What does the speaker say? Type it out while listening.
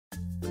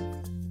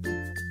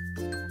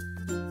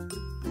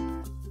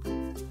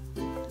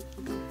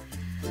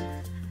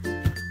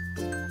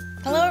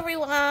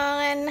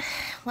everyone,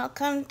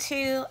 welcome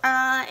to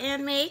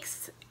Ann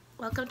Makes.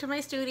 Welcome to my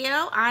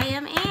studio. I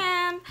am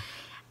Ann,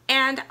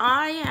 and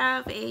I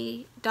have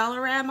a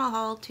Dollarama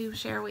haul to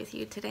share with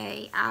you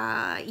today.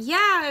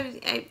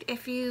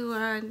 If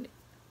you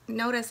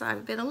notice,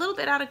 I've been a little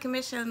bit out of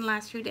commission the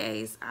last few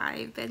days.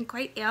 I've been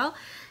quite ill,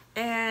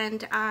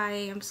 and I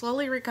am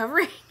slowly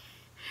recovering.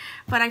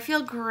 But I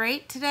feel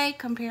great today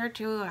compared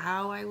to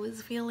how I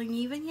was feeling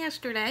even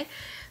yesterday.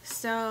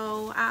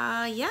 So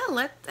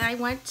I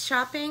went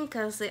shopping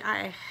because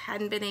I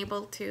hadn't been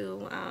able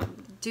to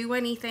do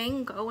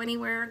anything, go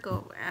anywhere,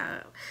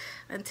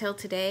 until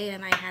today,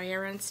 and I had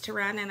errands to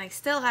run, and I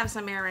still have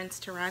some errands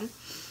to run.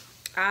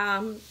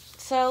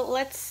 So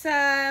let's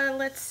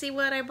see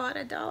what I bought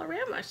at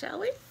Dollarama, shall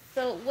we?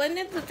 So one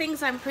of the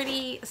things I'm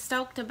pretty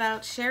stoked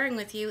about sharing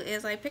with you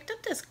is I picked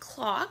up this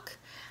clock.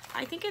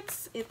 I think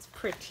it's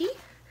pretty,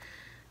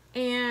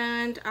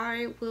 and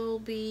I will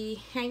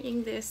be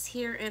hanging this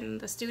here in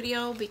the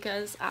studio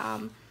because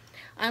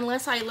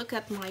unless I look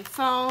at my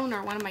phone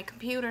or one of my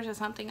computers or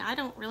something, I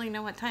don't really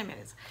know what time it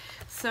is.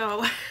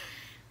 So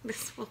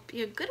this will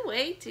be a good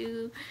way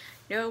to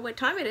know what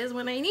time it is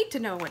when I need to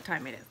know what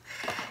time it is.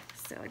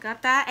 So I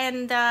got that,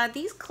 and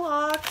these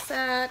clocks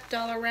at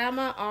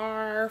Dollarama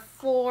are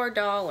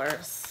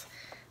 $4.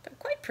 They're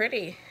quite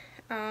pretty.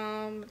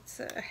 It's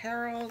a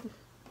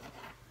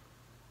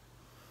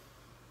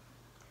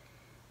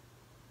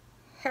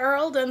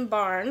Harold and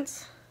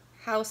Barnes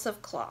House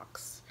of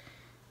Clocks.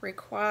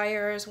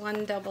 Requires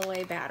 1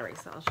 AA battery.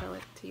 So I'll show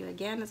it to you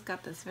again. It's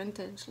got this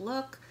vintage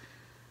look.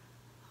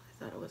 I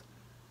thought it was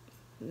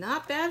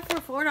not bad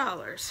for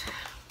 $4.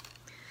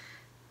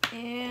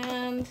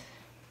 And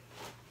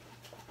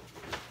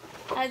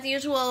as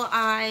usual,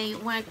 I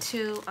went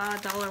to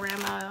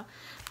Dollarama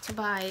to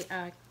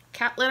buy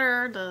cat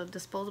litter, the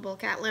disposable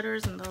cat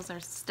litters, and those are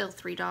still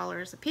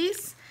 $3 a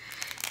piece.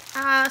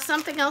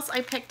 Something else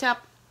I picked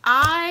up.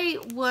 I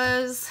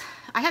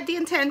had the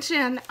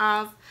intention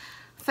of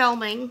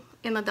filming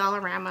in the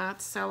Dollarama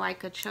so I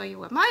could show you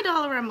what my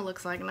Dollarama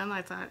looks like, and then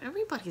I thought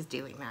everybody's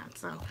doing that,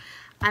 so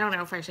I don't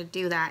know if I should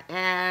do that.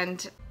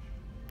 And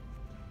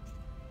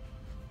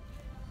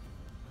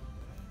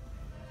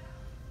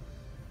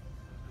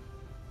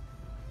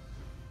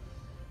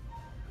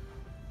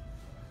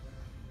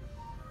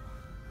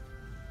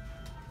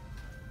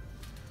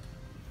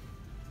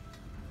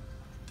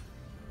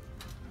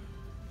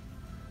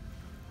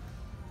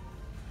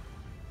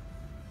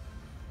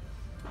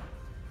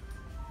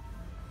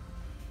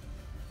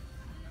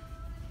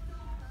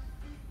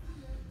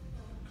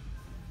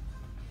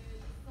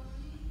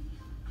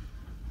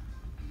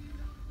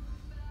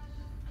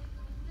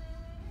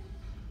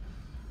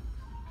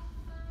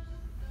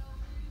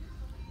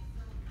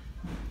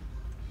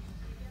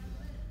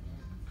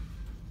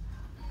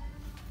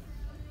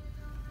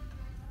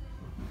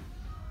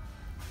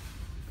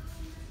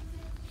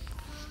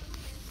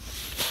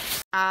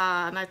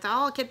I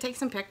thought, oh, I could take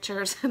some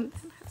pictures, and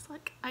it's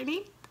like, I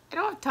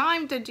don't have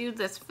time to do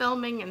this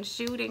filming and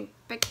shooting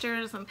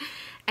pictures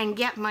and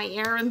get my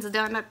errands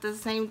done at the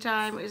same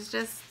time. It's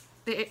just,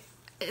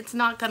 it's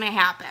not gonna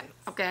happen,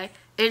 okay?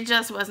 It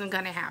just wasn't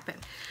gonna happen.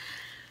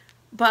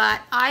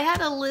 But I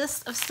had a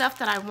list of stuff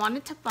that I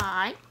wanted to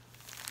buy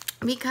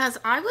because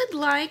I would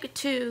like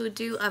to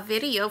do a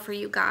video for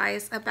you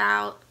guys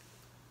about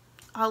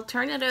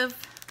alternative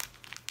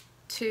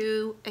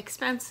to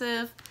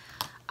expensive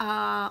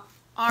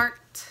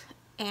art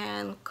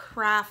and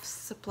craft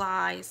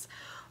supplies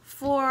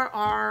for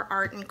our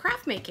art and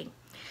craft making.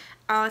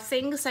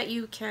 Things that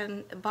you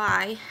can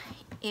buy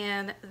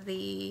in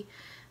the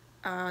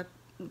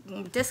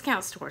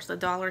discount stores, the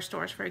dollar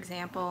stores, for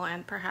example,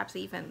 and perhaps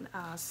even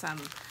some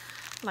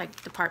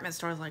like department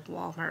stores like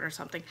Walmart or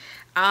something,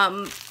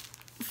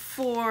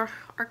 for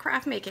our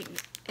craft making.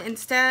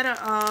 Instead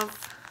of,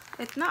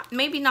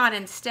 maybe not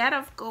instead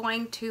of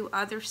going to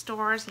other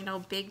stores, you know,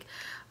 big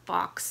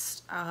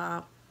box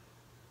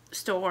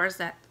stores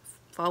that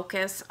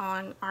focus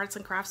on arts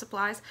and craft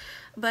supplies,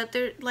 but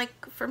they're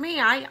like, for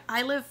me,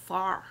 I live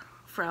far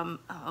from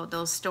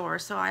those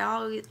stores, so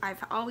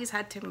I've always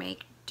had to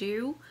make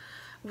do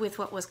with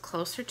what was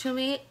closer to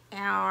me,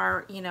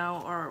 or you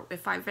know, or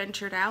if I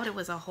ventured out, it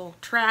was a whole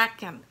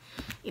trek, and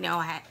you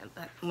know,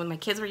 when my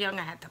kids were young,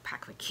 I had to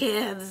pack the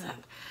kids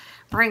and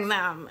bring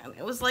them, and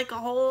it was like a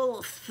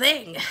whole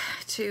thing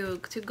to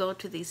go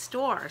to these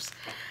stores.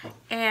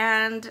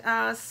 And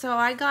so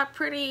I got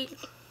pretty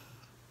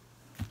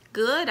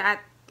good at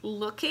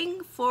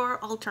looking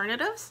for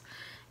alternatives,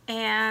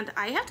 and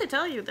I have to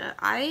tell you that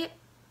I've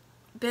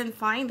been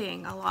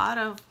finding a lot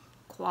of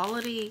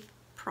quality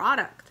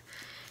product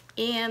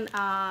in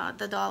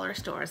the dollar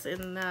stores,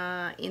 and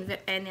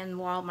in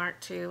Walmart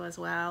too as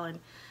well. And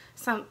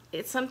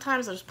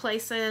sometimes there's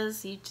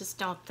places you just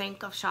don't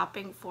think of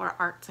shopping for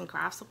arts and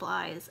craft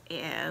supplies,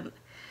 and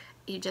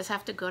you just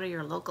have to go to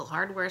your local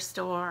hardware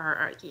store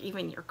or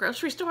even your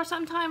grocery store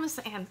sometimes.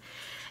 And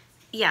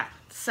yeah,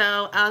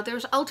 so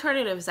there's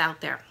alternatives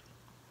out there.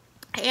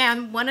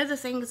 And one of the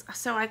things,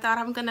 so I thought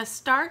I'm gonna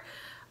start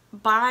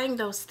buying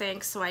those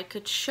things so I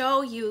could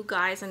show you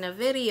guys in a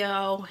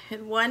video,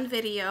 in one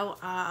video,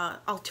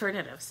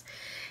 alternatives.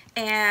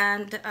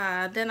 And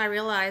then I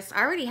realized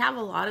I already have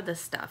a lot of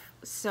this stuff,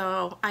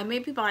 so I may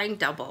be buying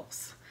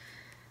doubles.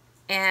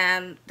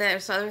 And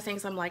there's other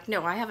things I'm like,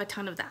 no, I have a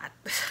ton of that.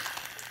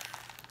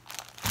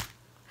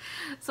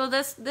 So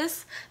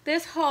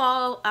this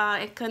haul,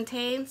 it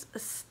contains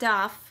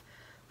stuff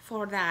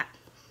for that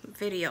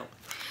video.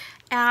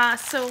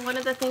 So one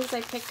of the things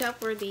I picked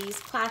up were these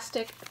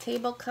plastic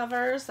table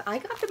covers. I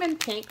got them in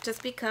pink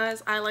just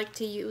because I like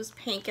to use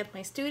pink in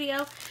my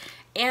studio.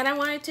 And I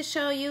wanted to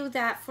show you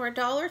that for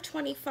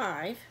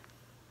 $1.25,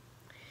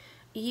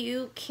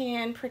 you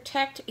can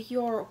protect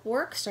your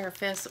work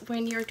surface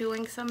when you're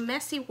doing some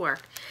messy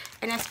work.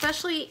 And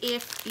especially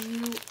if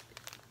you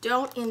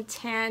don't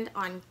intend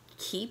on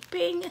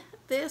keeping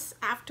this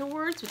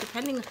afterwards,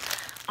 depending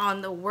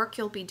on the work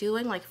you'll be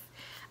doing. Like,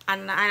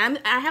 I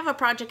have a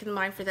project in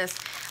mind for this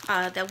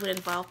that would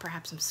involve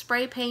perhaps some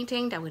spray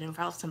painting, that would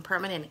involve some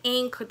permanent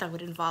ink, that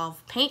would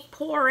involve paint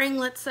pouring,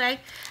 let's say.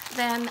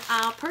 Then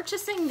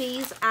purchasing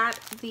these at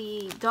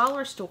the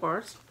dollar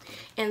stores.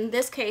 In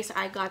this case,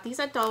 I got these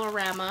at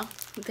Dollarama.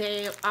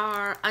 They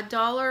are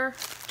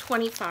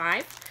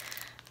 $1.25.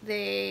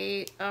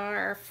 They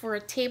are for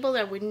a table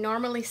that would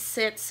normally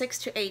sit 6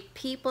 to 8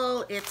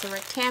 people. It's a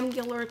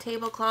rectangular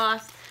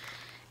tablecloth,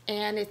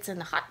 and it's in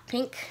the hot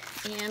pink,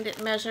 and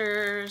it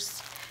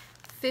measures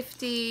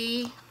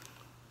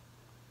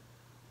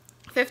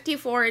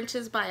 54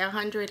 inches by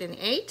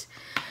 108.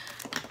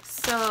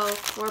 So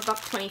for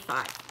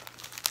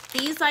 $1.25.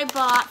 These I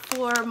bought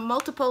for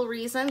multiple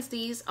reasons.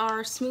 These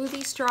are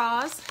smoothie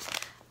straws.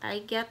 I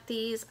get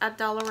these at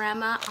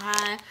Dollarama.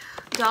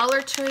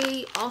 Dollar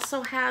Tree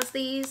also has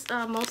these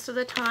most of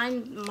the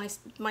time.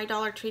 My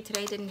Dollar Tree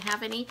today didn't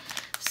have any,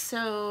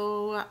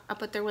 so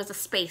but there was a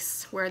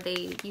space where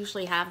they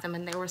usually have them,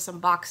 and there were some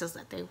boxes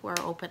that they were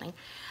opening.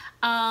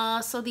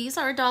 So these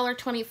are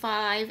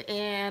 $1.25,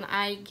 and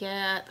I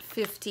get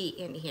 50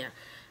 in here.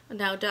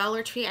 Now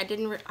Dollar Tree, I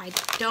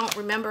don't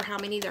remember how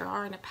many there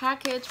are in a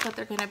package, but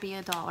they're going to be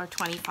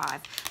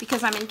 $1.25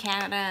 because I'm in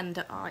Canada,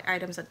 and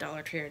items at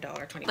Dollar Tree are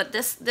 $1.20. But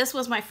this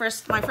was my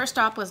first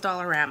stop was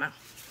Dollarama.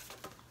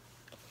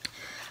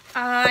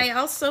 I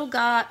also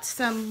got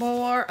some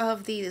more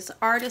of these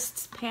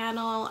artists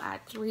panel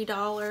at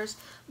 $3.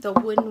 The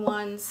wooden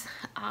ones.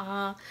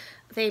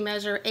 They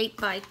measure 8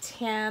 by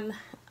 10.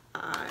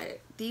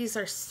 These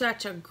are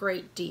such a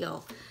great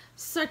deal,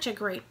 such a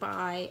great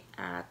buy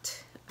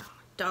at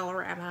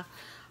Dollarama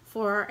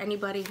for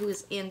anybody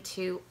who's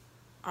into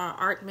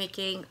art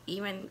making,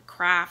 even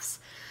crafts.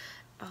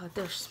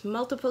 There's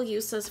multiple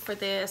uses for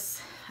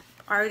this.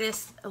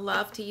 Artists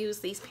love to use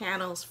these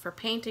panels for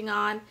painting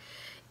on.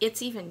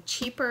 It's even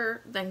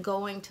cheaper than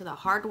going to the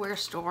hardware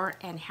store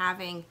and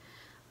having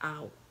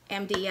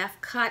MDF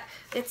cut.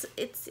 It's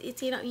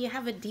you know, you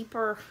have a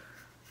deeper,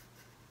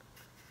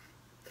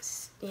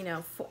 you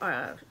know,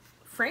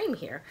 frame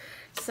here.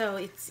 So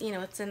it's, you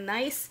know, it's a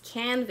nice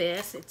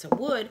canvas. It's a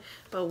wood,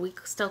 but we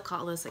still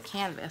call this a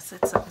canvas.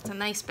 It's a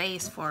nice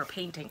base for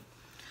painting.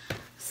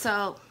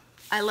 So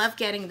I love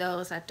getting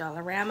those at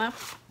Dollarama.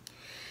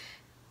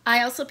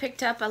 I also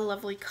picked up a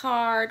lovely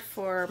card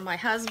for my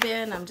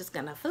husband. I'm just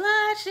gonna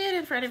flash it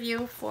in front of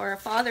you for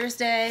Father's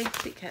Day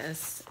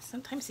because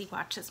sometimes he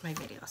watches my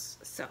videos.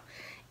 So,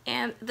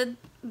 and the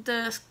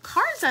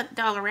cards at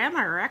Dollarama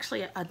are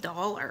actually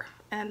 $1.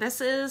 And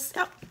this is,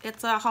 oh,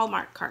 it's a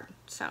Hallmark card,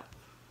 so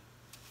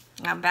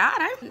not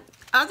bad, eh?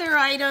 Other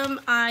item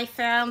I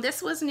found,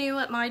 this was new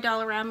at my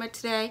Dollarama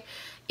today.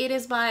 It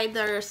is by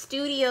their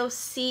Studio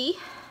C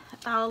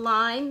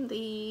line.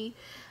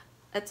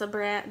 It's a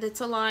brand, it's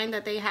a line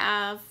that they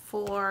have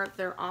for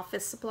their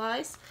office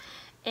supplies.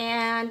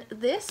 And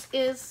this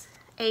is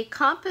a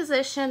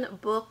composition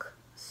book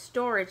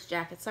storage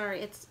jacket.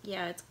 Sorry, it's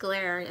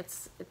glare,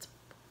 it's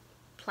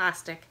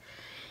plastic.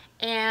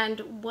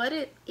 And what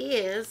it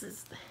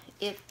is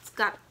it's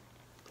got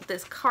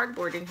this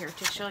cardboard in here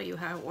to show you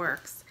how it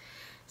works.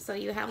 So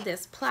you have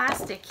this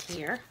plastic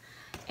here,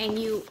 and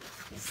you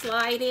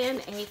slide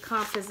in a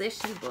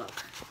composition book.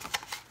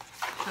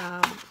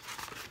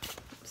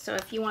 So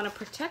if you want to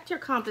protect your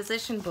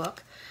composition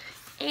book,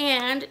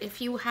 and if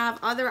you have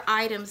other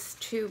items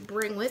to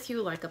bring with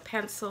you, like a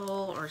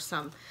pencil or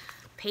some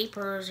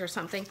papers or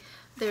something,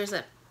 there's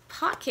a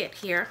pocket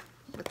here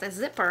with a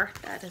zipper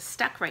that is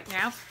stuck right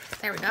now.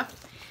 There we go.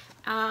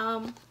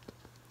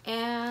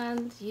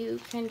 And you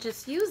can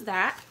just use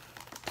that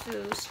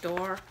to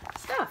store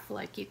stuff,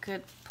 like you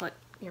could put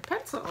your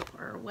pencil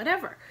or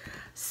whatever.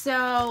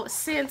 So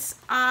since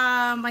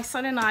my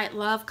son and I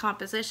love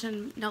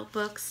composition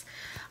notebooks,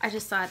 I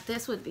just thought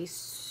this would be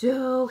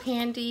so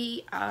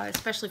handy,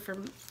 especially for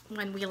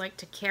when we like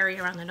to carry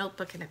around a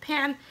notebook and a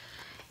pen.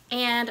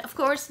 And of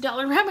course,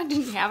 Dollarama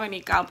didn't have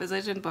any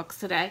composition books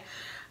today.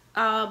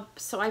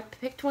 So I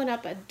picked one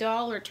up at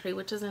Dollar Tree,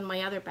 which is in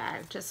my other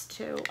bag, just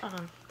to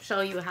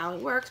show you how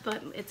it works,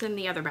 but it's in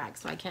the other bag,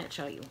 so I can't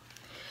show you.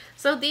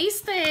 So these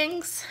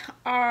things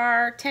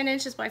are 10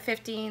 inches by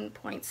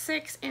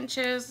 15.6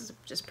 inches,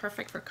 just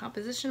perfect for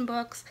composition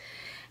books.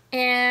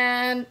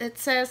 And it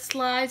says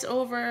slides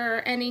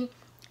over any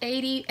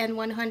 80 and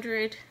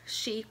 100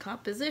 sheet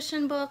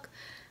composition book.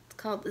 It's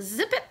called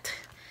Zip It.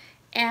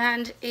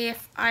 And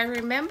if I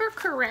remember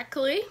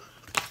correctly,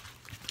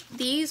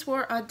 these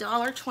were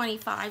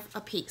 $1.25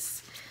 a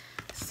piece.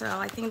 So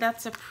I think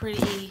that's a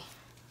pretty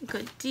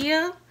good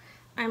deal.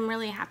 I'm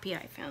really happy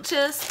I found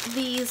just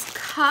these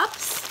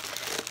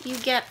cups. You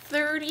get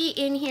 30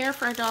 in here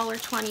for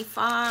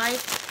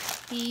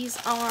 $1.25. These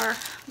are,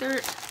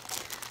 they're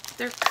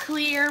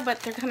clear, but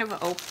they're kind of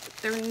open.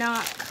 They're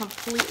not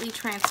completely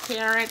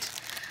transparent.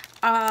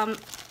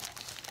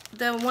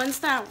 The ones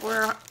that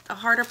were a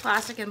harder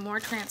plastic and more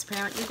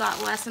transparent, you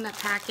got less in the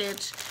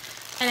package,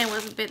 and it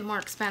was a bit more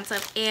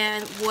expensive.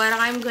 And what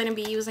I'm going to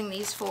be using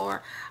these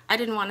for, I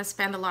didn't want to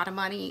spend a lot of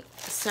money,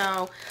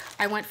 so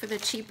I went for the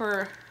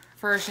cheaper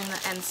version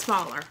and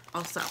smaller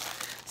also.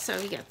 So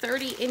you get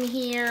 30 in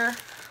here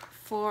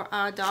for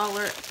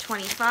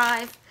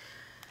 $1.25.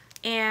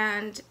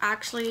 And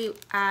actually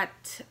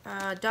at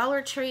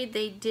Dollar Tree,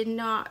 they did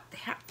not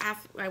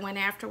have, I went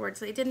afterwards,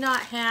 they did not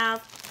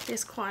have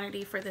this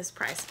quantity for this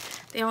price.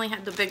 They only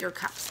had the bigger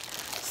cups.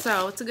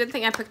 So it's a good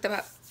thing I picked them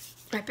up.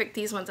 I picked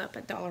these ones up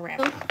at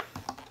Dollarama.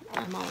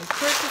 I'm always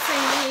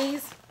purchasing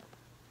these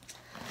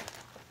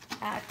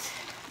at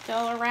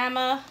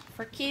Dollarama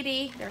for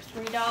Kitty. They're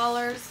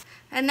 $3.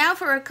 And now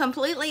for a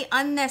completely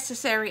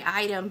unnecessary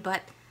item,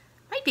 but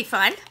might be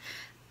fun,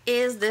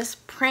 is this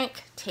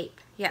prank tape.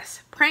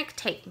 Yes, prank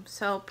tape.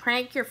 So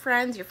prank your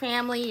friends, your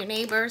family, your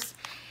neighbors.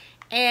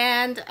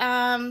 And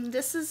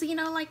this is, you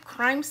know, like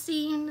crime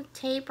scene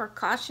tape or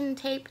caution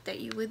tape that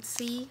you would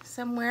see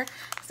somewhere.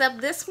 Except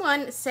this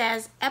one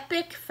says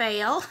epic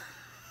fail.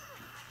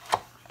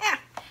 Yeah,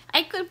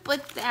 I could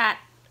put that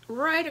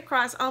right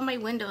across all my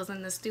windows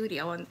in the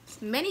studio on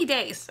many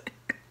days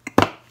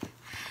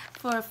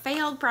for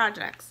failed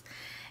projects.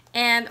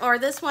 And or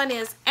this one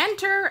is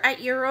enter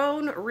at your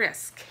own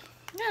risk.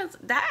 Yes,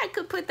 that I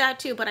could put that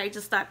too, but I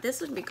just thought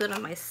this would be good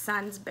on my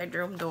son's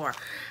bedroom door.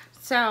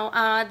 So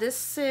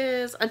this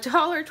is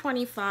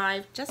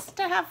 $1.25 just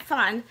to have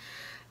fun,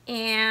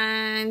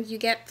 and you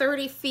get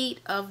 30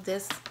 feet of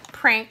this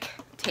prank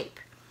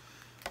tape.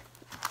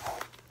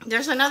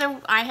 There's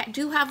another, I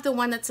do have the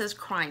one that says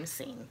crime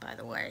scene, by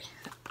the way,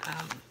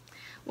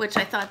 which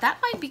I thought that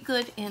might be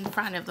good in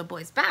front of the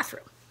boys'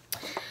 bathroom.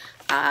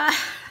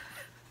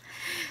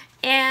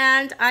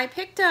 And I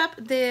picked up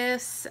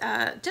this,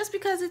 just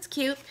because it's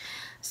cute,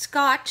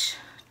 Scotch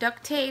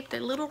duct tape, the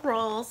little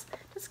rolls,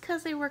 just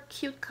because they were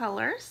cute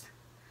colors.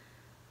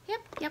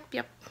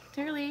 Yep.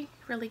 Really,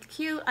 really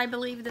cute. I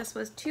believe this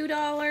was $2.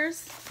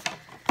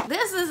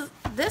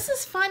 This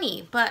is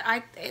funny, but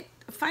I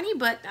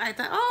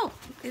thought, oh,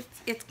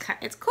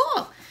 it's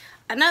cool.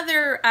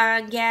 Another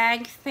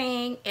gag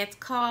thing. It's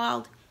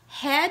called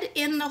Head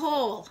in the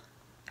Hole.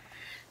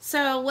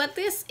 So what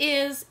this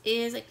is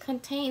it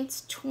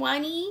contains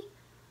 20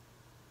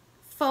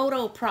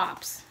 photo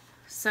props.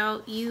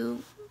 So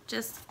you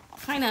just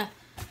kind of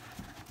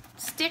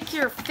stick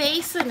your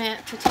face in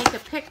it to take a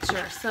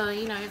picture. So,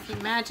 you know, if you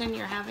imagine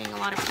you're having a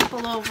lot of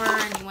people over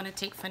and you want to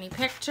take funny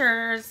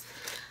pictures,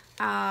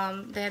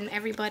 then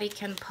everybody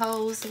can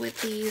pose with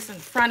these in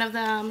front of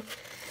them.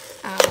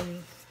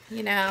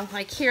 You know,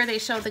 like here they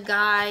show the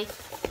guy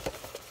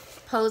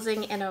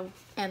posing in a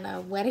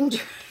wedding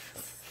dress.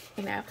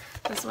 You know,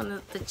 this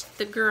one,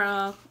 the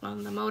girl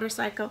on the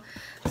motorcycle.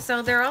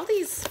 So there are all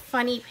these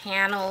funny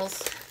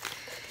panels,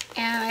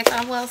 and I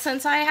thought, well,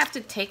 since I have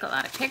to take a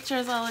lot of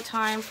pictures all the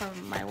time for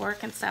my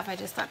work and stuff, I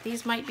just thought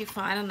these might be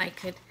fun, and I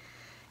could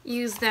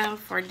use them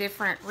for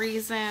different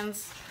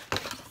reasons.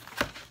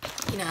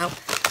 You know,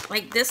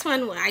 like this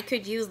one, I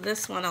could use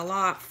this one a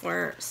lot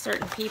for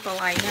certain people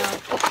I know.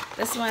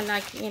 This one,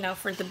 like, you know,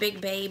 for the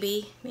big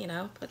baby, you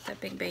know, put the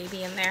big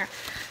baby in there.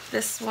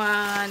 This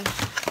one,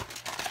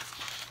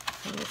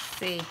 let me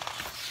see.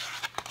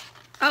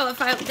 Oh,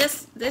 if I,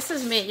 this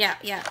is me. Yeah,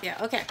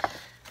 okay.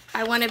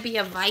 I want to be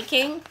a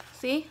Viking.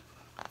 See?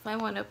 If I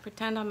want to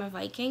pretend I'm a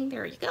Viking,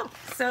 there you go.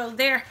 So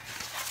there.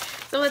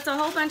 So it's a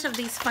whole bunch of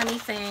these funny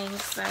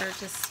things that are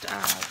just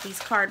these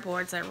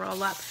cardboards that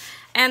roll up.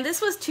 And this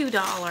was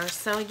 $2.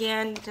 So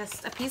again,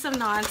 just a piece of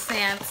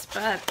nonsense,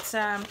 but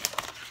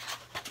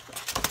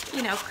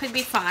you know, could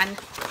be fun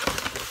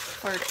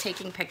for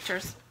taking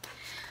pictures.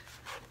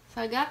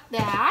 So I got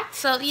that.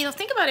 So, you know,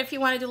 think about if you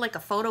want to do like a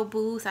photo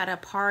booth at a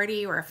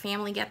party or a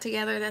family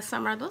get-together this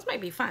summer. Those might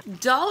be fun.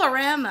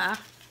 Dollarama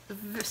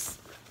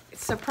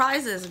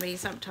surprises me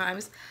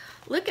sometimes.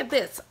 Look at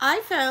this. I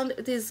found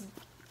this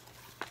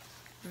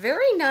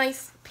very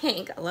nice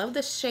pink, I love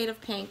this shade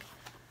of pink,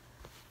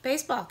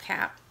 baseball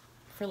cap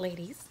for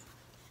ladies.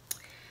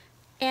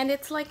 And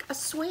it's like a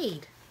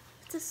suede.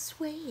 It's a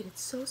suede.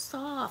 It's so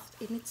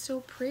soft and it's so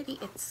pretty.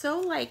 It's so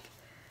like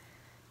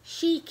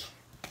chic.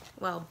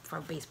 Well, for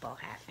a baseball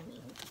hat, I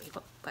mean,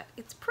 but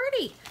it's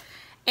pretty.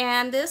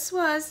 And this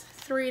was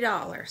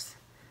 $3.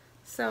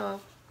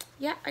 So,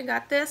 yeah, I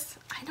got this.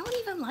 I don't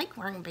even like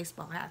wearing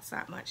baseball hats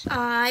that much.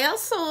 I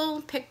also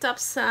picked up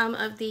some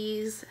of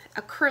these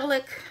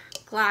acrylic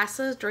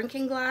glasses,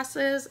 drinking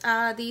glasses.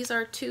 These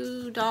are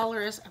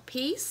 $2 a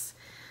piece.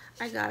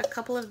 I got a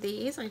couple of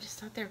these. I just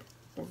thought they're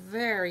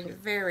very,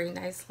 very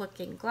nice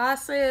looking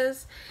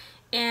glasses.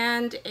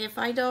 And if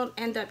I don't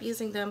end up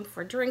using them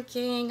for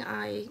drinking,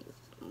 I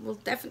will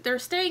definitely, they're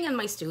staying in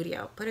my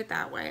studio, put it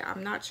that way.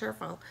 I'm not sure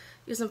if I'll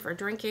use them for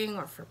drinking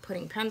or for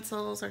putting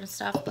pencils or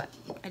stuff, but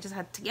I just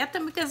had to get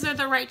them because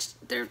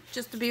they're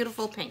just a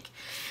beautiful pink.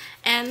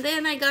 And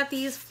then I got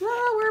these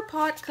flower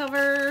pot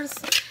covers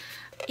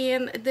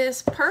in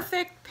this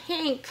perfect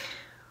pink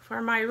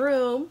for my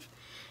room.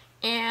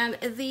 And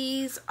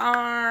these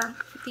were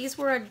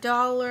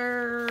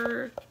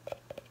 $1.25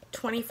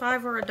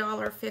 or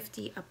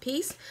 $1.50 a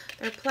piece.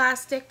 They're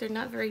plastic, they're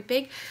not very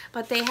big,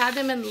 but they had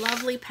them in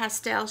lovely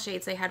pastel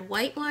shades. They had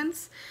white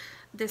ones,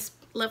 this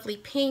lovely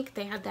pink,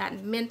 they had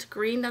that mint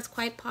green that's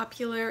quite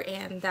popular,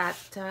 and that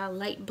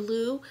light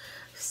blue.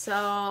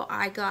 So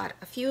I got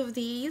a few of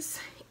these,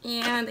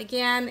 and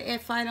again,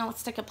 if I don't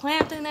stick a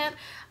plant in it,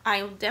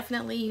 I will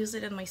definitely use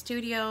it in my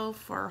studio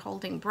for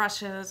holding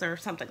brushes or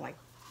something like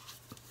that.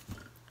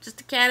 Just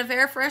a can of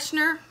air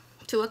freshener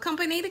to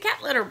accompany the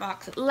cat litter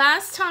box.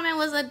 Last time I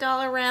was at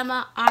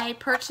Dollarama, I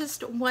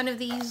purchased one of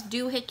these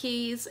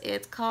doohickeys.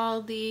 It's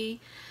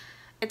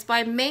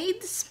by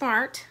Made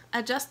Smart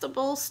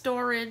Adjustable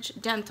Storage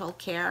Dental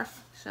Care.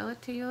 Show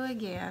it to you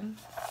again.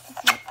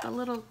 That's what the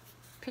little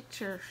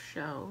picture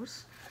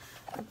shows.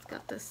 It's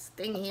got this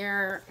thing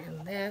here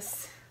and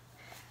this.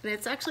 And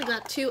it's actually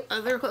got two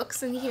other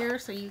hooks in here,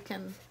 so you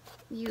can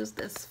use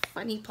this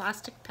funny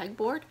plastic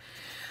pegboard.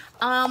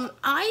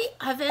 I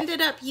have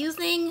ended up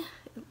using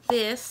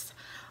this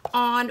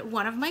on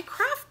one of my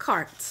craft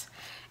carts,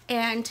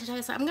 and today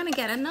I said I'm gonna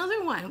get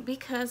another one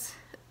because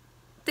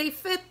they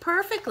fit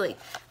perfectly.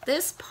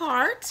 This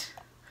part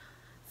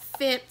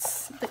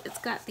fits, it's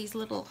got these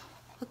little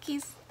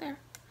hookies there,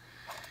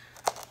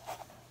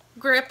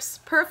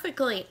 grips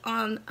perfectly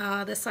on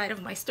the side of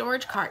my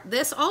storage cart.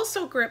 This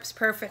also grips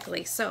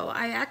perfectly, so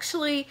I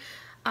actually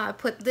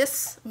put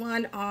this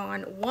one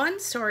on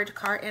one storage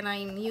cart, and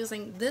I'm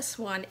using this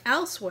one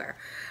elsewhere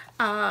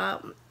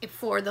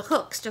for the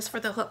hooks, just for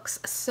the hooks.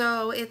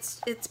 So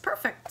it's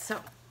perfect.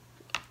 So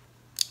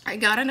I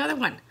got another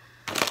one,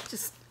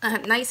 just a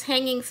nice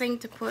hanging thing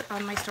to put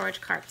on my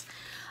storage carts.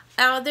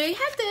 They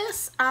had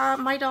this,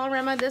 my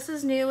Dollarama. This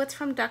is new. It's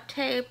from Duct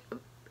Tape.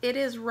 It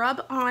is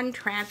rub-on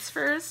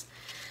transfers.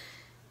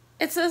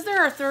 It says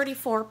there are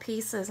 34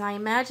 pieces. I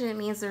imagine it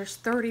means there's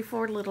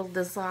 34 little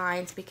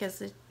designs,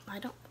 because I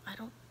don't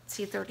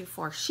see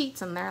 34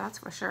 sheets in there, that's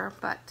for sure,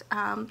 but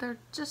they're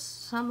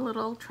just some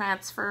little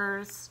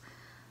transfers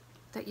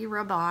that you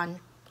rub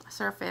on a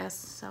surface.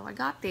 So I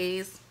got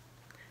these.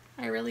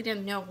 I really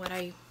didn't know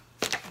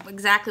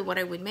exactly what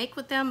I would make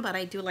with them, but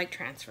I do like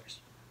transfers.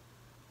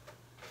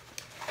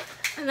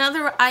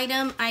 Another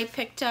item I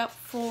picked up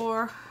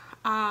for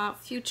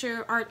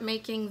future art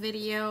making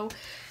video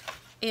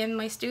in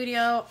my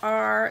studio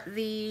are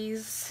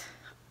these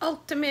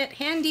Ultimate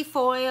Handy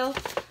Foil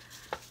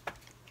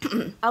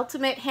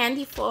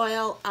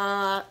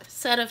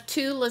set of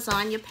 2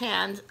 lasagna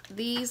pans.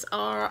 These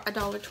are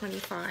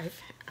 $1.25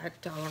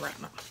 at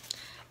Dollarama.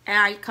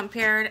 I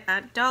compared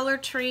at Dollar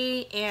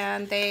Tree,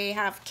 and they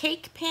have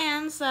cake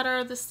pans that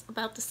are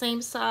about the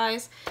same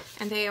size,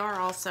 and they are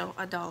also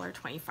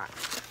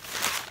 $1.25.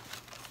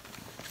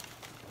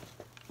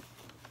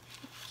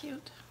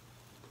 Cute.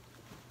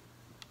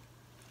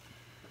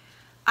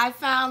 I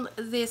found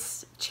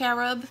this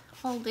cherub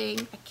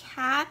holding a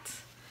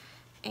cat,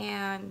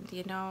 and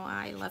you know,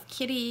 I love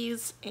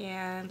kitties,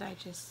 and I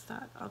just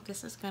thought, oh,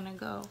 this is gonna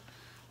go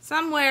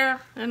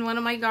somewhere in one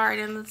of my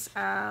gardens.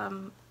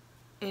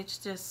 It's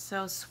just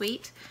so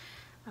sweet.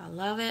 I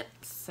love it.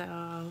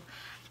 So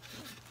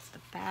it's the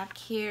back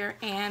here,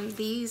 and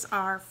these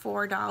are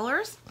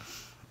 $4.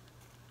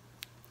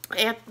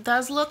 It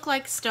does look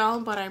like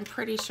stone, but I'm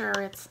pretty sure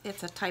it's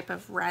a type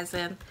of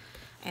resin,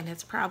 and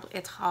it's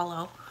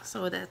hollow,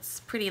 so that's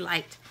pretty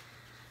light.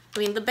 I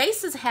mean, the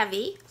base is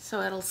heavy,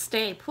 so it'll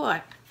stay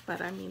put,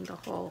 but I mean the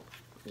whole,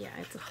 yeah,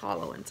 it's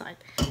hollow inside.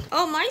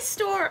 Oh, my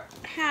store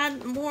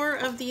had more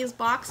of these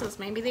boxes.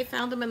 Maybe they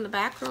found them in the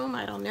back room,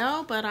 I don't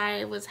know, but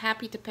I was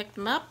happy to pick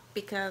them up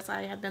because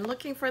I had been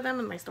looking for them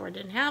and my store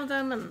didn't have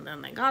them, and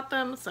then I got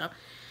them. So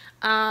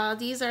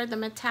these are the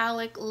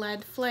metallic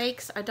lead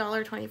flakes,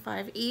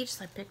 $1.25 each.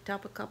 So I picked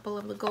up a couple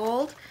of the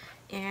gold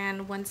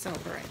and one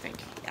silver, I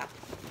think. Yep,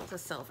 it's a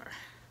silver.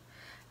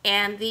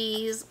 And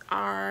these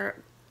are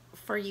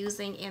for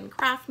using in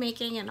craft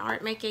making and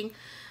art making.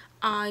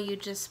 You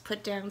just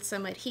put down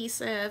some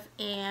adhesive,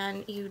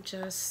 and you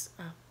just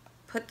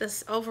put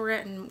this over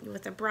it, and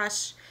with a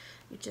brush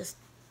you just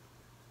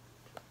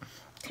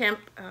stamp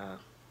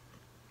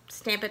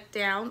it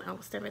down.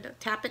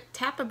 Tap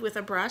it with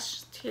a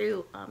brush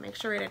to make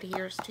sure it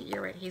adheres to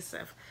your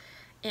adhesive,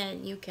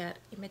 and you get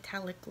a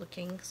metallic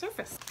looking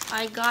surface.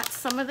 I got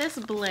some of this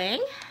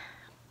bling.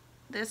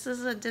 This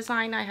is a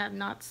design I have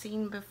not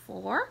seen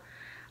before.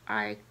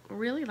 I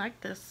really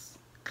like this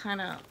kind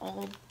of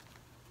old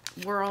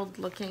world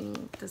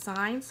looking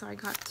design, so I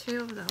got 2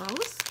 of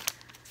those.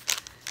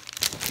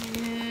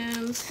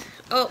 And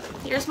oh,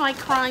 here's my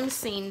crime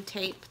scene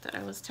tape that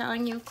I was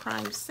telling you.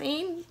 Crime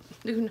scene,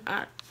 do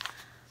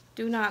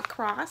not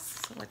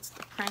cross. So it's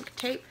the prank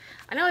tape.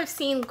 I know I've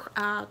seen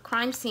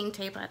crime scene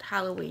tape at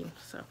Halloween,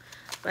 so,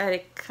 but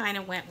it kind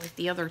of went with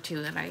the other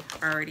 2 that I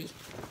already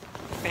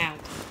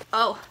found.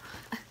 Oh,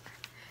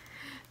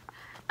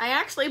 I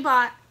actually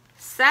bought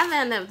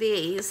 7 of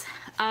these.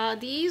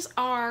 These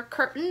are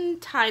curtain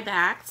tie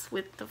backs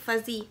with the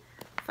fuzzy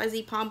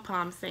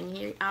pom-pom thing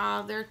here.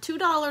 They're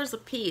 $2 a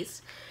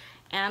piece.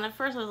 And at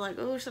first I was like,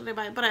 oh, should I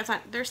buy it? But I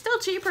thought they're still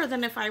cheaper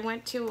than if I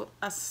went to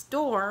a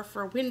store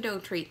for window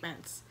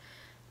treatments.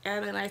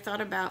 And then I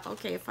thought about,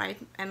 okay, if I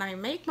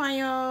make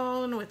my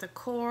own with a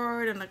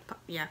cord and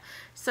yeah,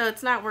 so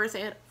it's not worth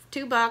it.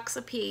 $2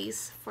 a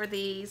piece for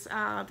these.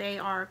 They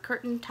are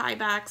curtain tie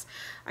backs.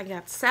 I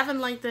got 7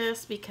 like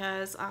this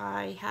because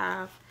I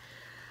have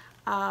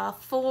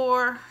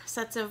 4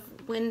 sets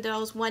of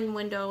windows. 1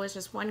 window is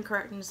just 1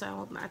 curtain,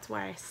 so that's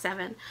why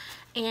 7.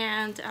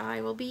 And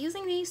I will be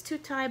using these to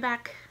tie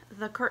back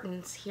the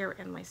curtains here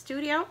in my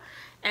studio.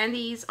 And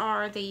these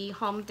are the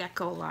home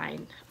deco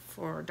line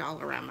for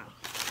Dollarama.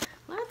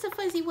 Lots of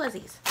fuzzy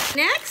wuzzies.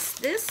 Next,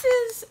 this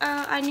is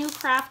a new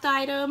craft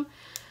item.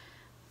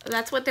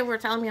 That's what they were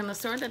telling me in the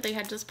store, that they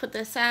had just put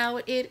this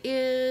out. It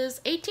is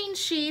 18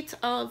 sheets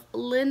of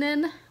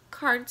linen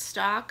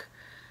cardstock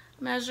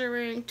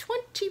measuring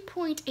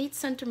 20.8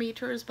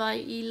 centimeters by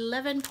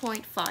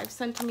 11.5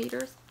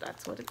 centimeters.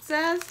 That's what it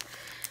says.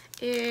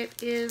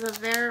 It is a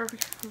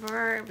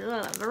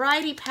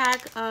variety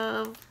pack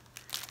of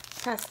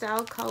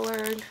pastel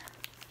colored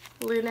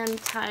linen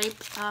type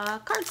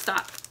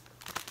cardstock.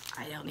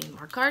 I don't need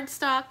more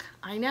cardstock,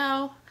 I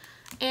know.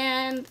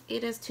 And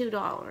it is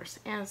 $2.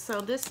 And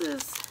so this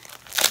is,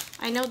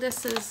 I know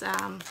this is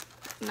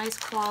nice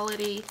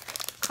quality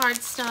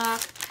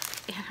cardstock.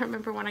 And I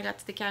remember when I got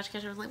to the cash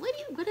cashier, I was like,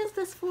 what is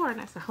this for? And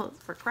I said, oh,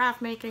 it's for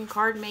craft making,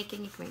 card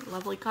making. You can make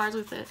lovely cards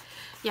with it.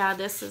 Yeah,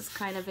 this is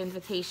kind of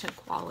invitation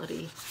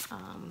quality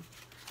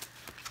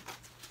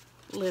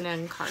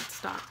linen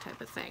cardstock type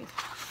of thing.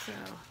 So,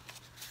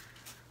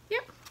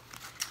 yep.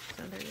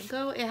 So there you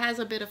go. It has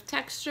a bit of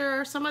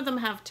texture. Some of them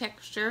have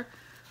texture.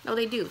 No,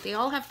 they do. They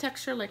all have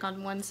texture like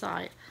on one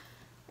side.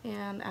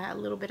 And a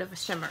little bit of a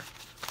shimmer.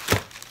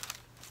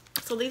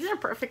 So these are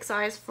perfect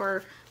size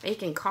for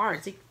making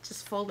cards. You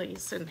just fold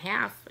these in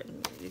half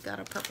and you got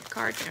a perfect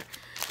card there.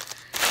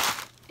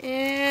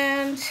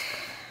 And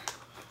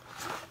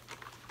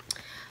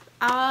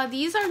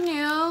these are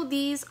new.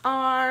 These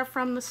are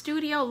from the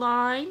Studio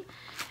line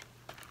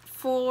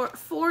for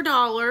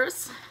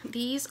 $4.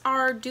 These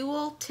are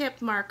dual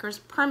tip markers,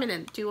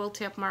 permanent dual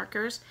tip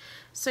markers.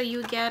 So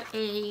you get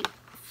a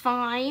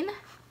fine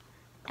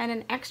and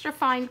an extra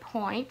fine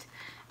point.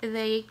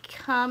 They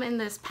come in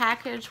this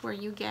package where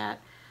you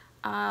get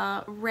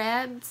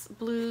reds,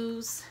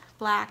 blues,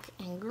 black,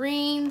 and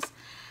greens.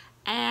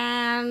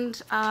 And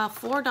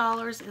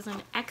 $4 is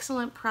an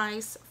excellent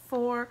price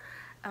for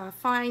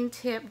fine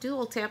tip,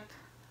 dual tip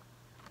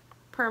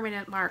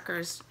permanent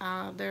markers.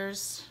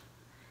 There's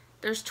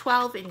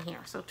 12 in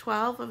here, so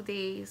 12 of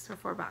these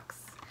for $4.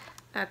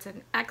 That's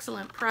an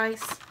excellent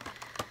price.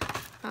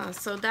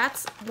 So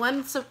that's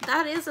one. So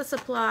that is a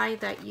supply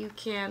that you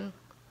can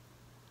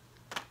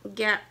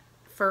get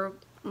for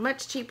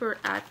much cheaper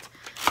at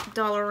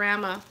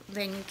Dollarama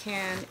than you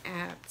can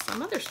at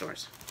some other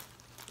stores.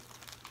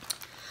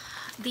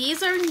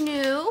 These are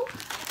new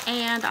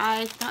and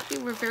I thought they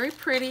were very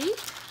pretty,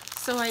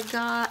 so I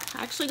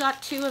actually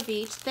got 2 of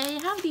each. They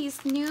have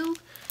these new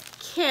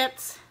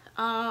kits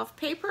of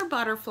paper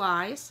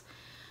butterflies.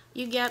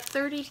 You get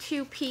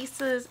 32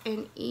 pieces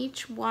in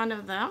each one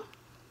of them.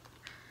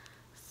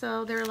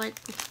 So they're like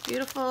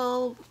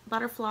beautiful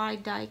butterfly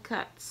die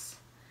cuts.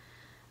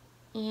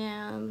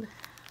 And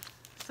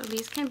so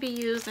these can be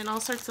used in all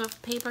sorts of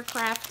paper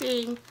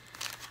crafting,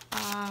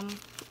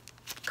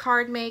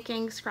 card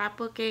making,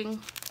 scrapbooking,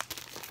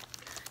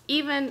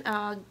 even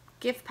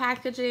gift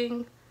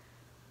packaging.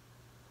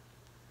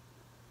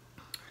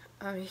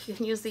 You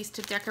can use these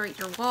to decorate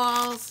your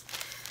walls.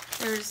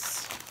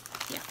 There's,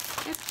 yeah,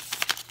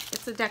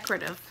 it's a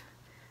decorative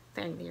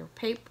thing. They're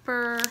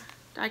paper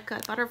die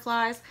cut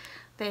butterflies.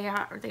 They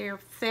are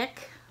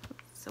thick.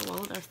 So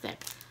well, they're thick.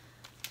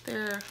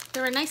 They're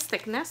a nice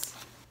thickness.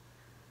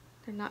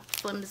 They're not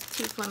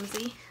too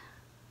flimsy.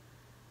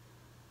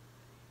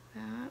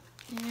 That,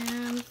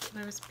 and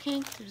there's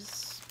pink,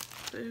 there's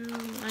blue,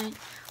 right?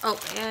 Oh,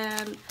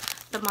 and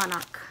the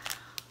monarch.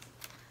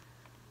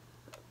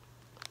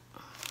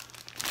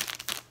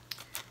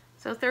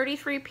 So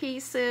 33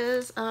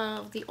 pieces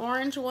of the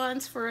orange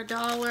ones for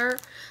 $1.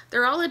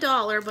 They're all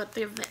 $1, but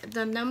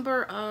the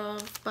number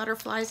of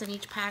butterflies in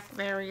each pack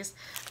varies.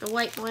 The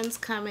white ones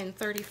come in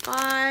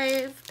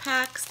 35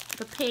 packs.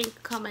 The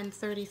pink come in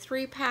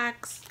 33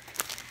 packs.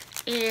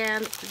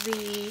 And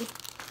the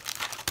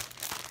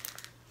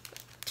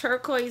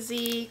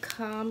turquoisey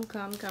come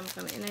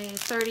in a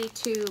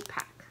 32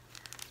 pack.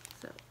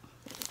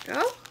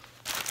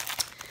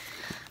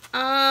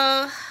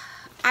 I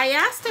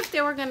asked if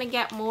they were going to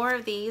get more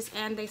of these,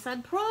 and they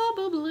said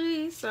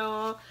probably,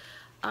 so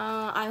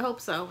I hope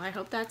so. I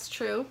hope that's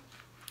true.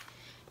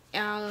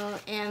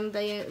 And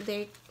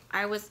it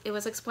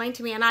was explained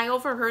to me, and I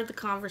overheard the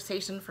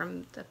conversation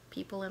from the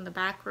people in the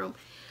back room.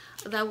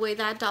 The way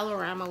that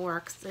Dollarama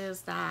works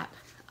is that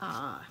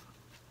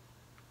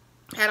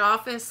head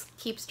office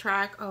keeps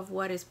track of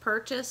what is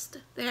purchased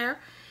there,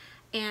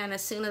 and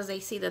as soon as they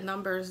see the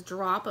numbers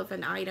drop of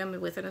an item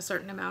within a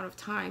certain amount of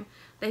time,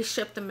 they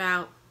ship them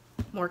out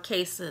more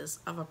cases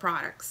of a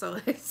product. So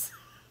it's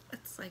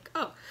like,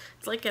 oh,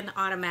 it's like an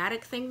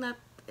automatic thing that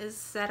is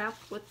set up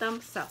with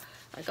them. So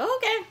like,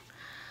 okay,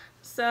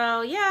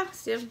 so yeah,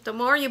 so the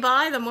more you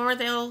buy, the more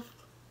they'll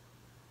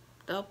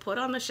put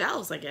on the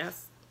shelves, I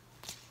guess.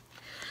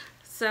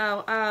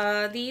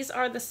 So these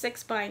are the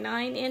 6 by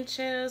 9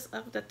 inches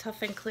of the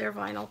Tough and Clear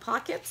vinyl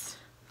pockets.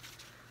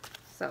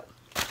 So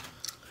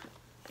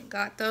I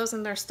got those,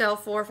 and they're still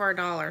 $4 for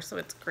 $1, so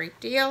it's a great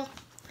deal.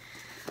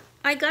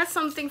 I got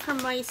something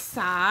from my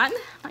son,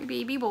 my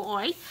baby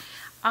boy.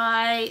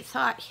 I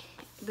thought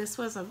this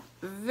was a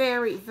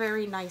very,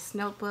 very nice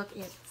notebook.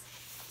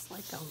 It's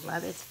like a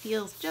leather. It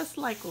feels just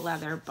like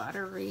leather,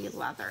 buttery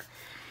leather.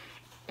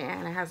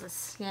 And it has a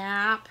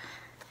snap.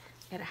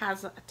 It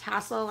has a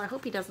tassel. I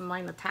hope he doesn't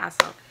mind the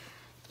tassel.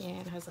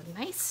 And it has a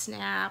nice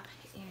snap.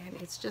 And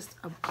it's just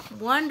a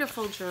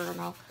wonderful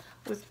journal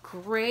with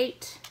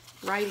great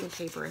writing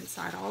paper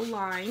inside, all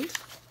lined.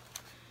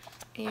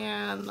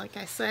 And like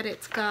I said,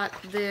 it's got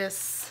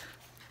this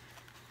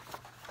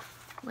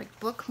like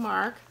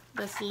bookmark,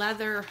 this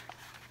leather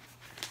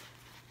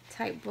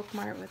type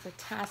bookmark with a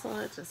tassel.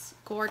 It's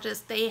just gorgeous.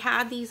 They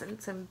had these in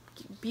some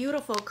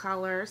beautiful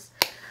colors.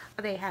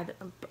 They had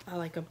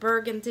like a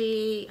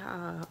burgundy,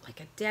 like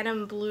a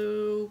denim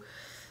blue.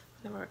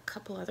 There were a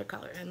couple other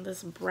colors, and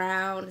this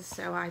brown.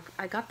 So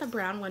I got the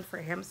brown one for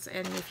him,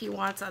 and if he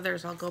wants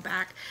others, I'll go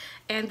back.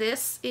 And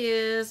this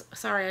is,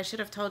 sorry, I should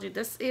have told you,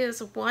 this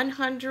is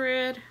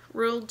 100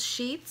 ruled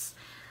sheets,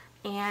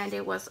 and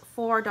it was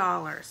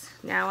 $4.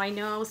 Now I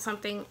know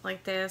something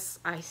like this,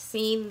 I've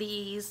seen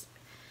these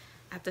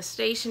at the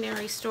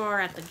stationery store,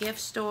 at the gift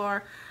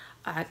store,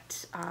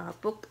 at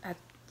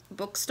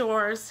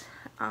bookstores,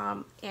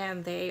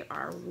 and they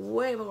are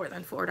way more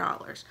than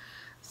 $4.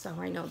 So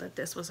I know that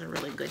this was a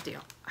really good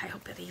deal. I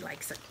hope that he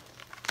likes it.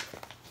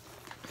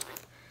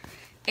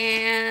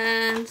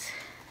 And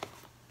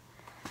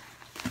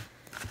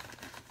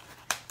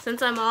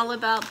since I'm all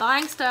about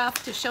buying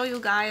stuff to show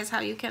you guys how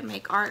you can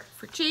make art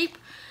for cheap,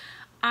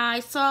 I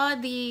saw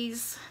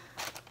these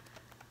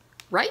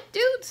Right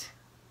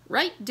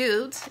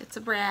Dudes, it's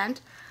a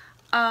brand,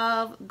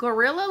 of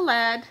Gorilla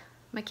Lead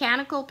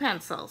mechanical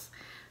pencils.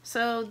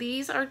 So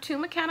these are 2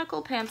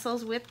 mechanical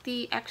pencils with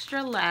the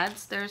extra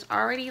leads. There's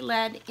already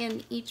lead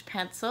in each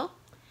pencil.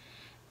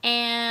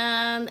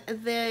 And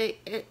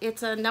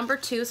it's a number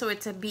 2, so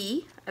it's a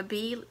B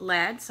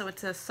lead. So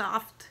it's a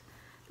soft,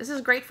 this is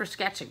great for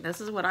sketching.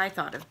 This is what I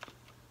thought of.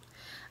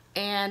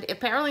 And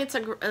apparently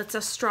it's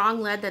a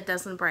strong lead that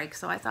doesn't break.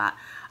 So I thought,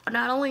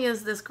 not only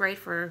is this great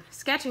for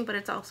sketching, but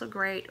it's also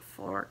great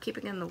for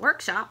keeping in the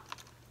workshop.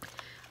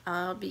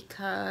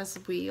 Because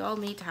we all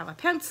need to have a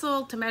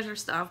pencil to measure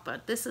stuff,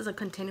 but this is a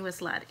continuous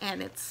lead,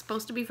 and it's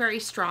supposed to be very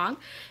strong.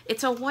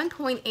 It's a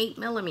 1.8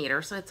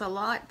 millimeter, so it's a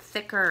lot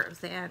thicker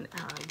than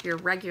your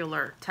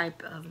regular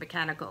type of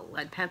mechanical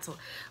lead pencil.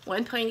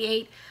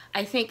 1.8,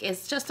 I think,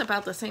 is just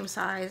about the same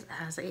size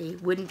as a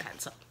wooden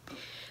pencil.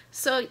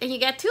 So, and you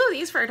get 2 of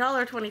these for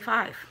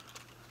 $1.25.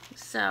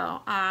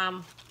 So,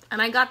 and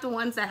I got the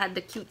ones that had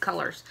the cute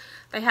colors.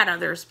 They had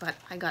others, but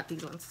I got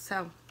these ones.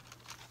 So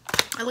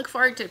I look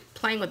forward to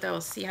playing with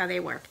those, see how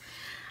they work.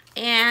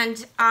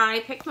 And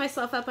I picked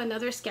myself up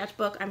another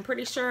sketchbook. I'm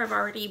pretty sure I've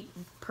already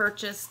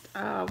purchased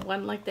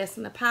one like this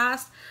in the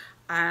past.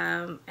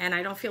 And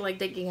I don't feel like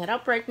digging it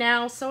up right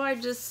now. So I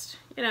just,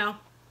 you know,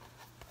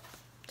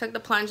 took the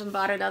plunge and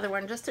bought another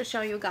one just to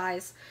show you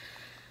guys.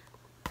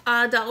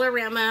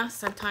 Dollarama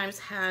sometimes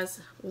has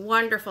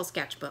wonderful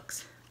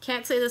sketchbooks.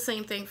 Can't say the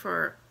same thing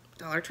for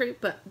Dollar Tree,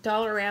 but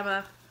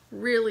Dollarama,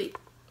 really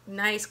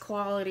nice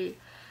quality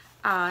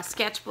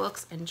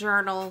sketchbooks and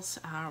journals,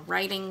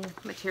 writing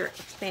material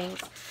things.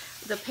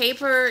 The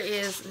paper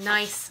is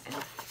nice and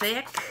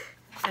thick.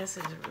 This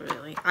is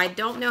really, I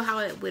don't know how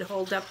it would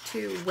hold up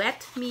to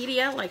wet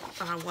media, like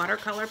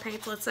watercolor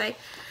paints, let's say.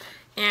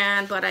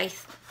 But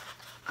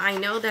I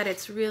know that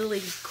it's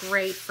really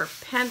great for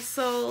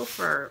pencil,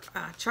 for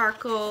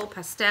charcoal,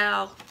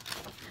 pastel,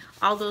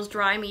 all those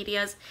dry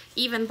medias,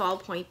 even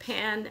ballpoint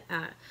pen,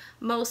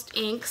 most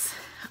inks.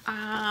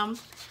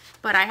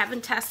 But I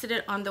haven't tested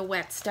it on the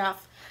wet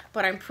stuff,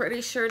 but I'm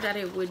pretty sure that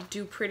it would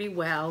do pretty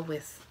well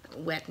with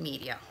wet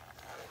media.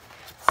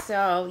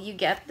 So you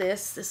get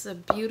this. This is a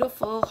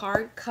beautiful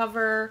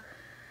hardcover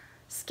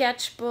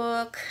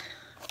sketchbook.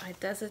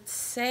 Does it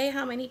say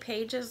how many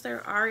pages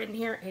there are in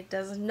here? It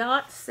does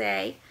not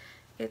say.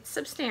 It's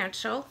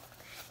substantial,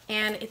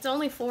 and it's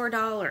only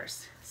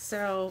 $4.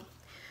 So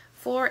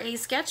for a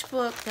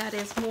sketchbook that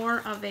is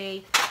more of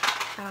a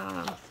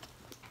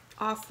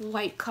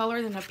off-white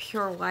color than a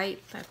pure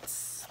white.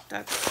 That's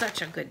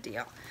such a good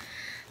deal.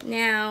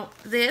 Now,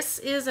 this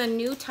is a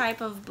new type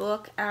of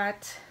book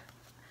at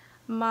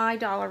my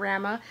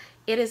Dollarama.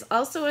 It is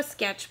also a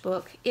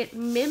sketchbook. It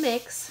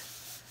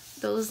mimics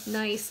those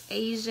nice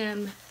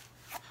Asian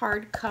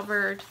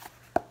hard-covered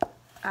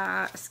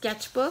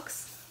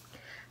sketchbooks.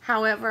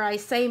 However, I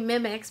say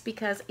mimics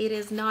because it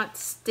is not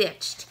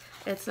stitched.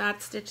 It's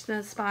not stitched in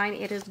the spine,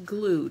 it is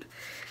glued.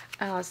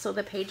 So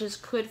the pages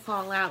could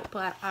fall out,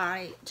 but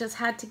I just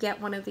had to get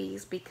one of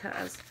these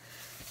because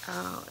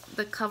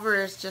the cover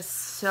is just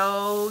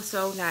so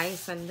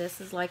nice, and this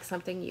is like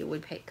something you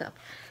would pick up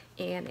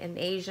in an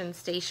Asian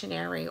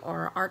stationery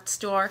or art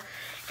store.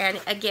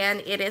 And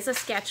again, it is a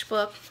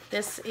sketchbook.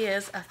 This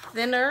is a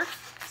thinner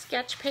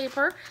sketch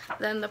paper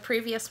than the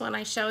previous one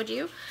I showed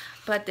you,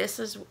 but this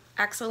is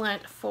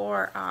excellent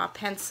for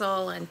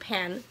pencil and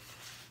pen.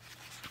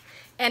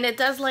 And it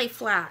does lay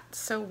flat,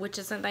 so which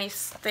is a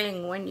nice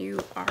thing when you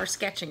are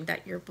sketching,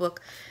 that your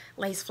book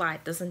lays flat.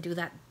 It doesn't do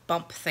that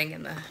bump thing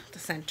in the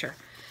center.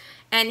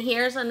 And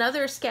here's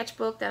another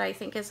sketchbook that I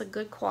think is a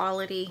good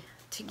quality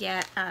to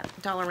get at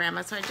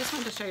Dollarama. So I just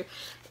wanted to show you.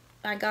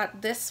 I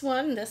got this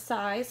one, this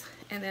size,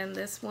 and then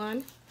this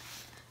one,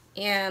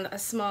 and a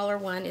smaller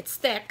one. It's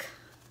thick,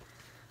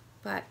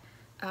 but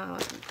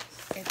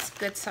it's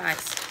good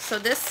size. So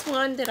this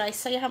one, did I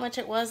say how much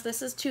it was?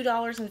 This is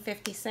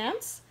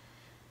 $2.50.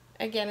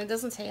 Again, it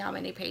doesn't say how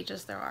many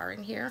pages there are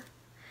in here.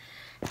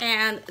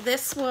 And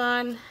this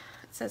one, it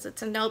says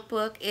it's a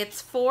notebook.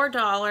 It's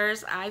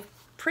 $4. I'm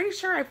pretty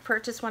sure I've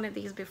purchased one of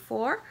these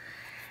before.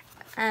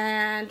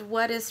 And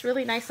what is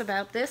really nice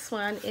about this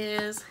one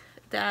is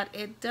that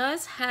it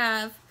does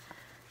have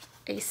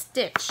a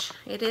stitch.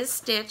 It is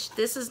stitched.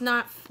 This is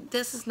not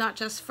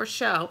just for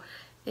show.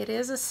 It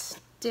is a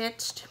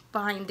stitched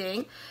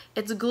binding.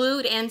 It's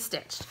glued and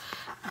stitched.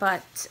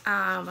 But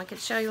I could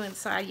show you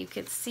inside. You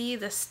could see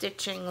the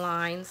stitching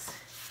lines.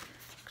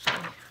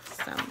 Actually,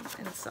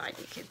 some inside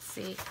you could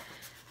see.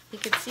 You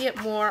could see it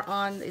more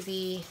on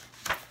the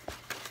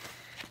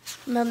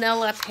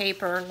manila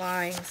paper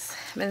lines,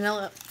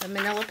 the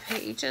manila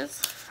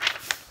pages.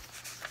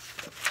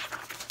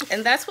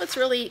 And that's what's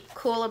really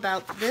cool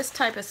about this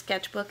type of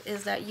sketchbook,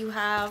 is that you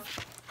have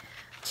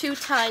two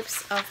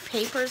types of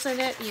papers in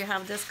it. You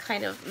have this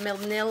kind of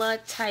manila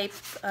type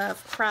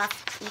of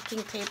craft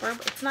looking paper.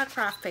 It's not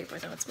craft paper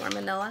though, it's more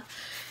manila.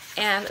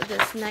 And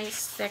this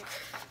nice thick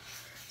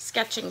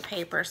sketching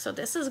paper. So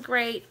this is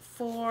great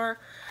for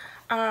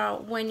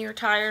when you're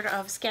tired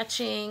of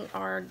sketching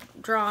or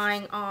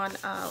drawing on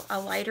a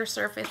lighter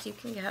surface. You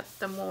can get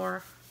the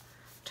more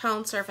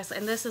toned surface.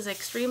 And this is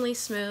extremely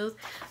smooth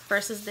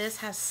versus this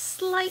has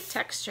slight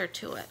texture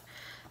to it.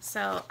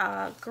 So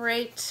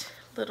great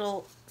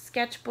little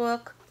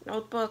sketchbook,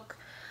 notebook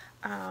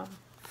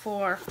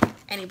for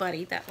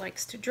anybody that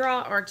likes to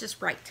draw or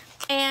just write.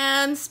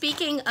 And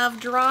speaking of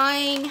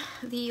drawing,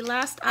 the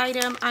last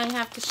item I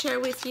have to share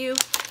with you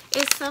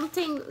is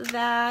something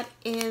that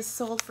is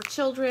sold for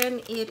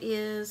children. It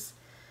is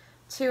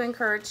to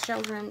encourage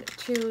children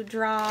to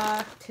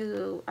draw,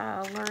 to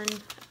learn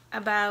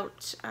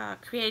about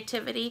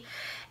creativity.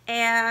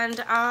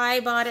 And I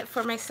bought it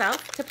for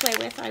myself to play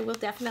with. I will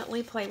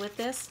definitely play with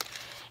this.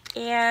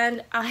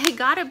 And I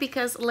got it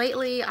because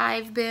lately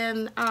I've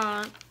been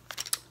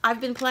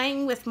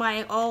playing with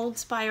my old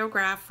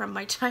Spirograph from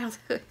my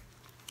childhood.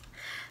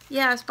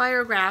 Yeah,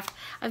 Spirograph.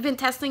 I've been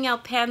testing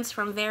out pens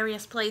from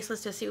various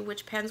places to see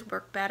which pens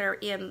work better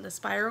in the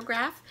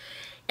Spirograph.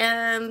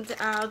 And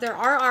there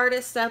are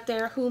artists out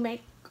there who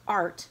make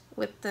art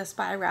with the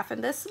Spirograph,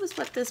 and this is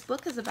what this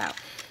book is about.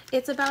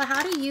 It's about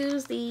how to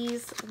use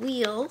these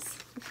wheels,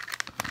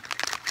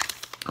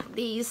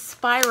 these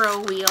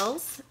Spiro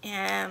wheels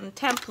and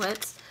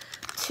templates,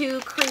 to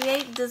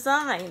create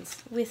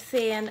designs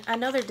within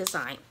another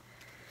design.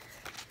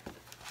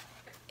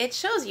 It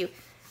shows you,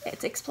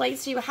 it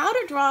explains to you how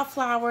to draw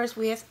flowers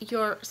with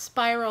your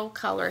Spiro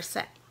color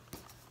set.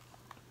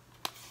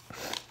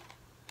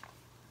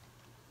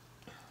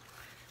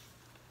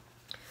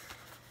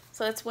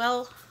 So it's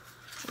well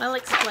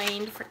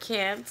explained for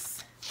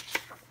kids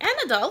and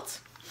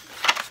adults,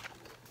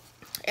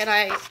 and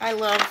I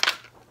love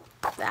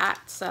that.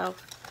 So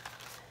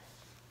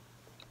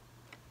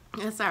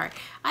sorry,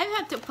 I've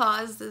had to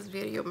pause this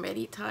video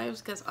many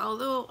times because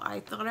although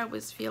I thought I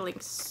was feeling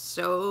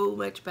so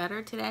much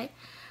better today,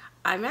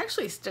 I'm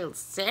actually still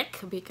sick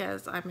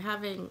because I'm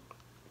having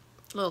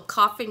little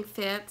coughing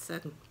fits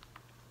and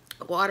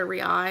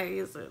watery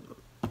eyes and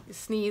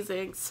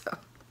sneezing. So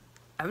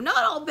I'm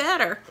not all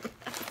better.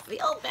 I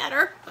feel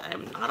better, but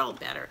I'm not all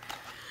better.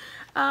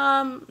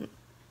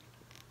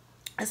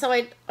 So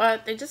I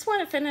just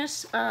want to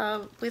finish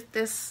with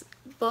this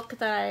book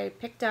that I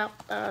picked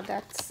up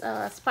that's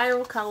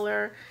spiral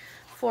color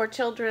for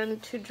children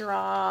to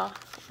draw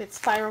with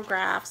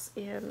spirographs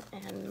in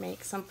and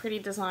make some pretty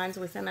designs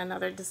within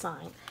another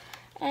design.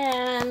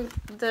 And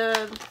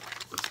the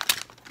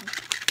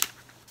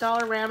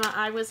Dollarama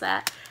I was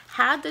at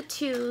had the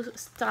two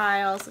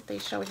styles that they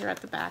show here at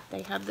the back.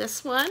 They have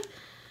this one,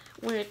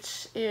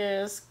 which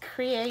is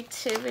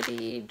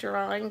creativity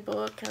drawing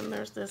book, and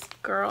there's this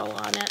girl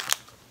on it.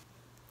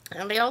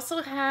 And they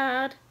also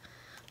had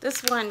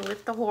this one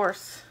with the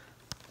horse,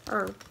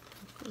 or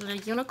a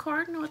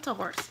unicorn? No, it's a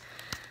horse.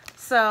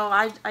 So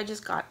I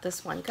just got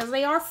this one because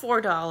they are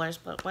 $4,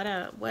 but what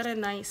a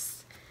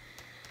nice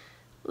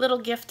little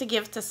gift to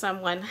give to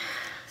someone.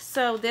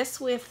 So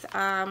this with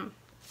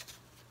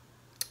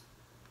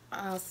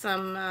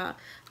some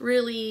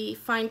really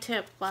fine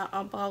tip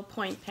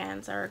ballpoint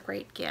pens are a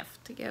great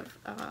gift to give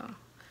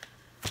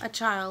a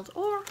child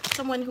or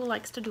someone who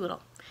likes to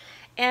doodle.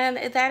 And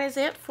that is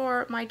it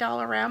for my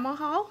Dollarama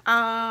haul.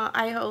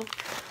 I hope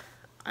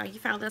you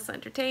found this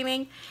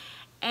entertaining.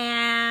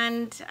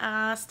 And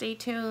stay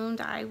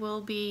tuned. I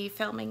will be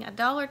filming a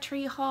Dollar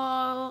Tree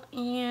haul,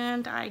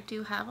 and I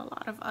do have a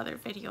lot of other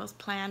videos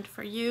planned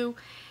for you,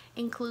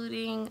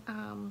 including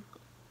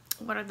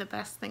what are the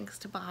best things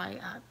to buy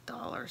at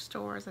dollar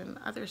stores and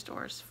other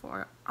stores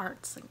for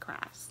arts and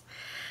crafts.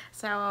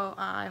 So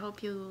I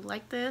hope you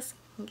like this.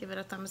 Give it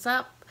a thumbs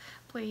up.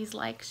 Please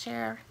like,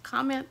 share,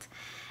 comment,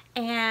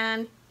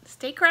 and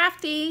stay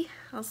crafty.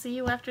 I'll see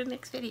you after the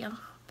next video.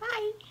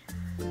 Bye.